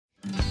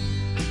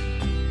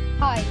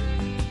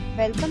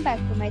welcome back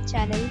to my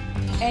channel.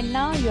 And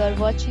now you are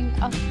watching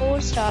a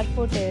 4-star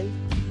hotel.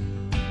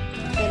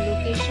 The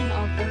location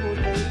of the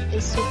hotel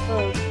is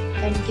superb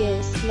and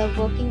guests love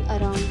walking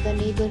around the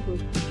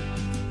neighborhood.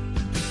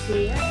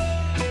 There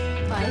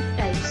are 5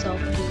 types of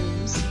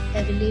rooms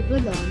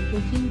available on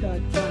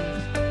booking.com.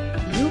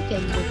 You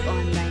can book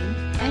online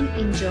and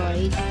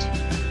enjoy it.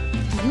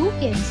 You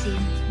can see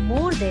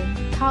more than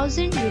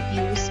 1000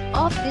 reviews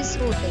of this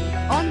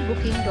hotel on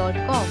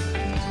booking.com.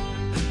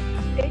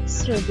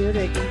 Its review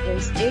rating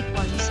is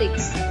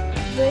 8.6,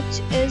 which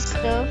is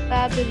the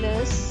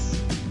fabulous.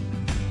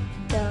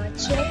 The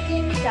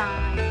check-in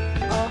time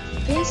of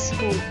this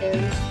hotel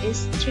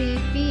is 3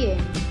 p.m.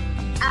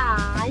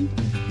 and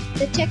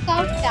the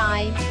checkout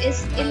time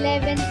is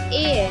 11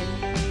 a.m.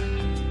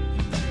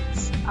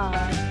 Pets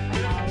are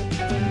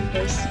allowed in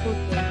this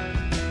hotel.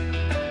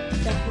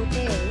 The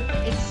hotel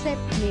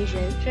accepts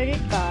major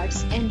credit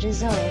cards and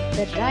reserves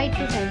the right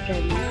to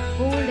temporarily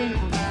hold an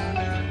amount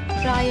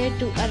prior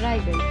to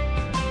arrival.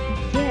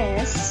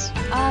 Guests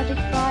are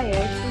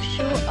required to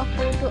show a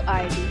photo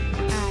ID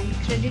and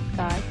credit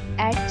card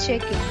at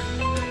check-in.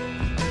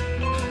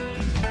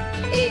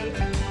 If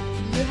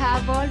you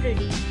have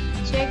already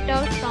checked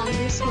out from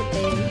this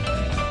hotel,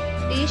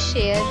 please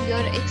share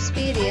your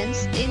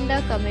experience in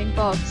the comment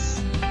box.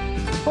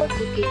 For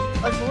booking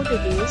or more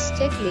details,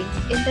 check link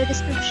in the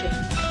description.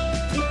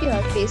 If you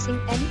are facing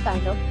any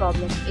kind of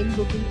problem in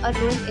booking a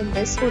room in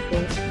this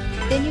hotel,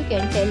 then you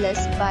can tell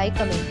us by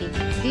commenting.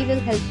 We will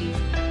help you.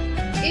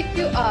 If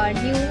you are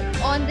new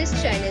on this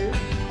channel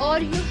or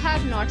you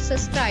have not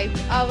subscribed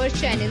our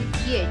channel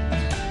yet,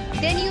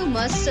 then you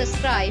must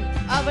subscribe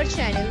our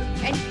channel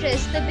and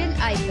press the bell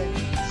icon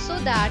so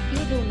that you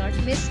do not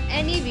miss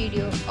any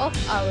video of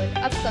our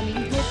upcoming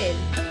hotel.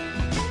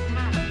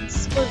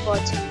 Thanks for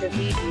watching the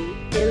video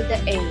till the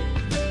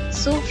end.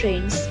 So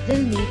friends,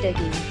 we'll meet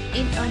again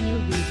in a new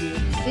video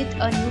with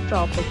a new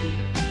property.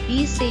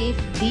 Be safe,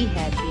 be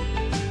happy.